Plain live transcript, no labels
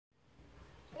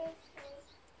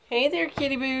Hey there,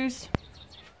 kitty boos.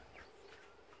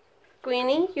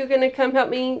 Queenie, you gonna come help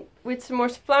me with some more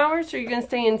flowers, or you gonna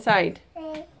stay inside?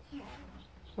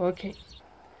 Okay.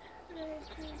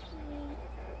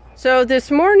 So this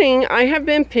morning I have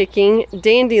been picking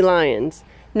dandelions.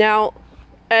 Now,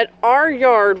 at our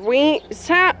yard we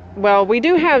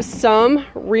do have some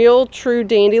real true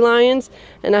dandelions,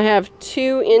 and I have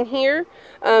 2 in here.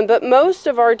 But most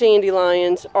of our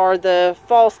dandelions are the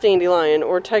false dandelion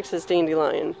or Texas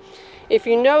dandelion. If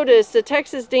you notice, the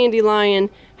Texas dandelion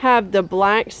have the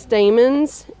black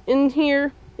stamens in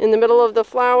here in the middle of the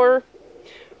flower,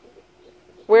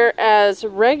 whereas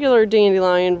regular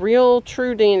dandelion, real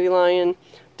true dandelion,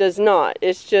 does not.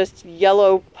 It's just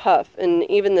yellow puff, and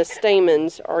even the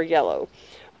stamens are yellow.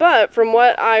 But from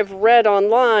what I've read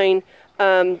online,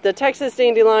 the Texas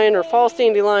dandelion or false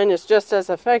dandelion is just as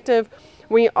effective.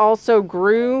 We also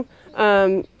grew,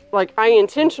 like I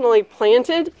intentionally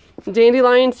planted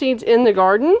dandelion seeds in the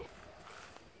garden.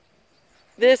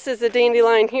 This is a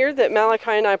dandelion here that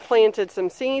Malachi and I planted some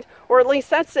seed, or at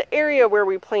least that's the area where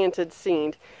we planted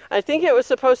seed. I think it was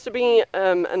supposed to be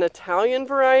an Italian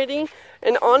variety,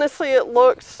 and honestly it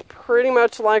looks pretty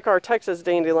much like our Texas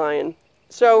dandelion.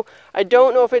 So I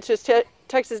don't know if it's just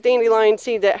Texas dandelion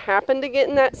seed that happened to get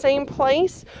in that same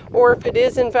place, or if it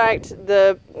is in fact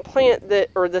the plant that,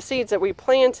 or the seeds that we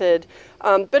planted.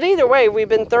 But either way, we've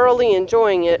been thoroughly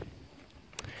enjoying it.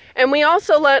 And we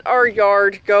also let our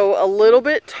yard go a little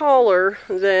bit taller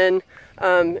than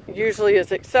usually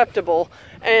is acceptable.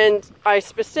 And I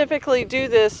specifically do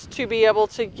this to be able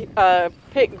to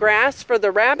pick grass for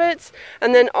the rabbits,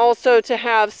 and then also to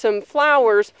have some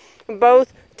flowers,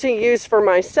 both to use for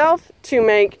myself to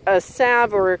make a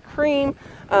salve or a cream,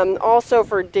 also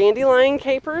for dandelion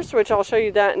capers, which I'll show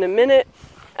you that in a minute,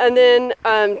 and then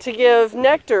to give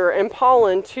nectar and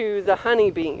pollen to the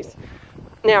honeybees.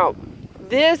 Now,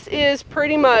 this is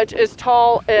pretty much as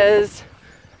tall as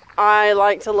I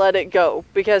like to let it go,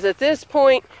 because at this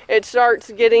point it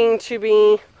starts getting to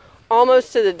be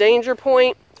almost to the danger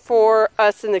point for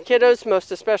us and the kiddos,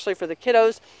 most especially for the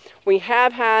kiddos. We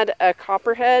have had a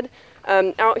copperhead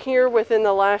out here within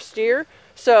the last year,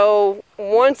 so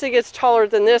once it gets taller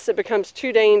than this, it becomes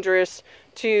too dangerous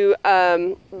to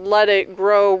let it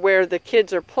grow where the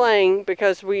kids are playing,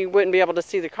 because we wouldn't be able to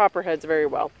see the copperheads very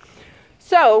well.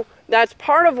 So that's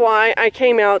part of why I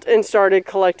came out and started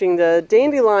collecting the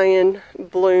dandelion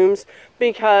blooms,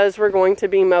 because we're going to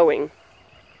be mowing.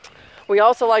 We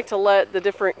also like to let the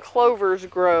different clovers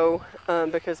grow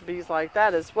because bees like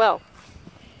that as well.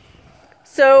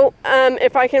 So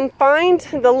if I can find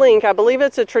the link, I believe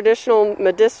it's a Traditional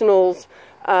Medicinals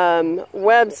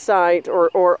website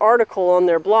or article on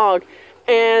their blog,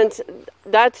 and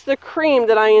that's the cream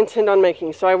that I intend on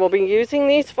making. So I will be using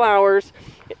these flowers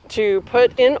to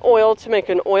put in oil to make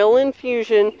an oil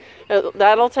infusion.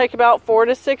 That'll take about 4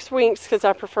 to 6 weeks, because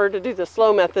I prefer to do the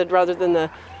slow method rather than the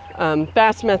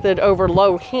fast method over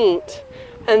low heat.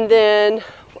 And then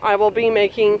I will be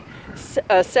making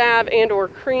a salve and or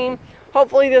cream.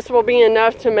 Hopefully this will be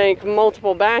enough to make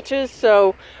multiple batches.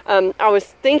 So I was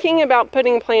thinking about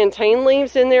putting plantain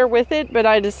leaves in there with it, but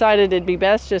I decided it'd be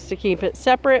best just to keep it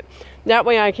separate. That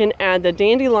way I can add the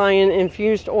dandelion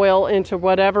infused oil into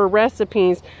whatever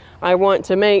recipes I want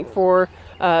to make for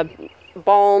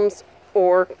balms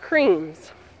or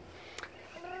creams.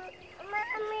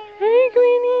 Hey,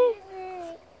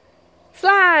 Queenie.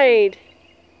 Slide.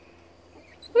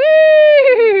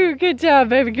 Woo! Good job,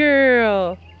 baby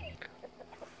girl.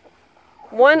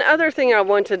 One other thing I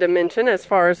wanted to mention, as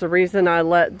far as the reason I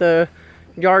let the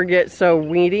yard get so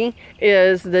weedy,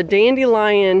 is the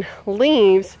dandelion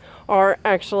leaves are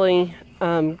actually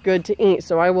good to eat.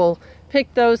 So I will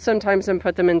pick those sometimes and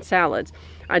put them in salads.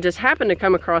 I just happened to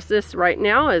come across this right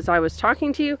now as I was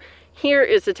talking to you. Here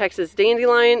is the Texas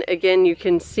dandelion. Again, you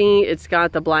can see it's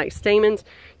got the black stamens.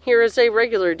 Here is a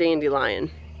regular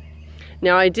dandelion.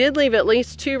 Now, I did leave at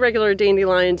least 2 regular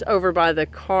dandelions over by the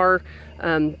car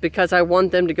because I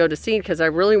want them to go to seed, because I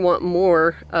really want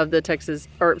more of the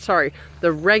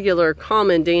the regular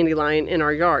common dandelion in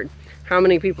our yard. How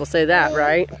many people say that,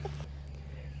 right?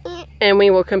 And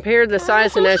we will compare the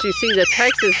size, and as you see, the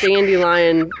Texas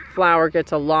dandelion flower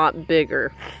gets a lot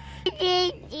bigger.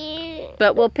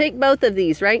 But we'll pick both of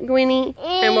these, right, Gwenny?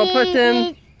 And we'll put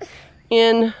them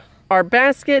in our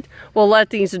basket. We'll let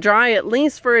these dry at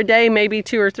least for a day, maybe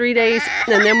 2 or 3 days,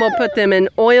 and then we'll put them in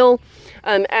oil.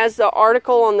 As the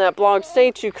article on that blog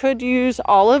states, you could use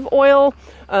olive oil.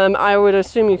 I would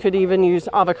assume you could even use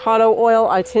avocado oil.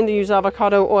 I tend to use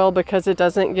avocado oil because it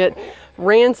doesn't get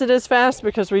rancid as fast,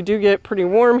 because we do get pretty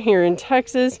warm here in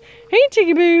Texas. Hey,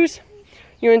 Chicky Boos.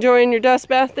 You enjoying your dust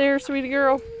bath there, sweetie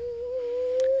girl?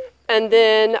 And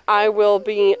then I will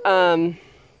be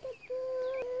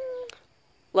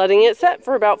letting it set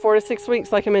for about 4 to 6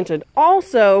 weeks, like I mentioned.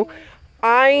 Also,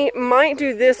 I might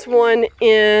do this one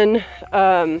in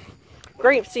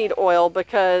grapeseed oil,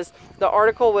 because the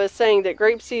article was saying that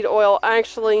grapeseed oil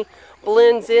actually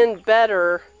blends in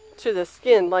better to the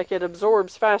skin, like it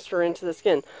absorbs faster into the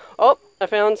skin. Oh, I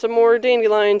found some more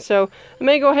dandelions, so I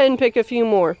may go ahead and pick a few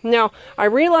more. Now, I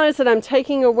realize that I'm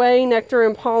taking away nectar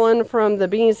and pollen from the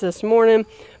bees this morning,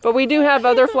 but we do have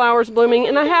other flowers blooming,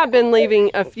 and I have been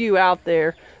leaving a few out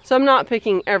there, so I'm not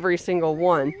picking every single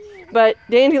one. But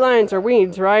dandelions are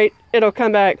weeds, right? It'll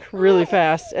come back really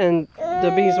fast, and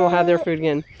the bees will have their food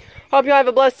again. Hope you all have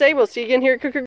a blessed day. We'll see you again here at Kooker.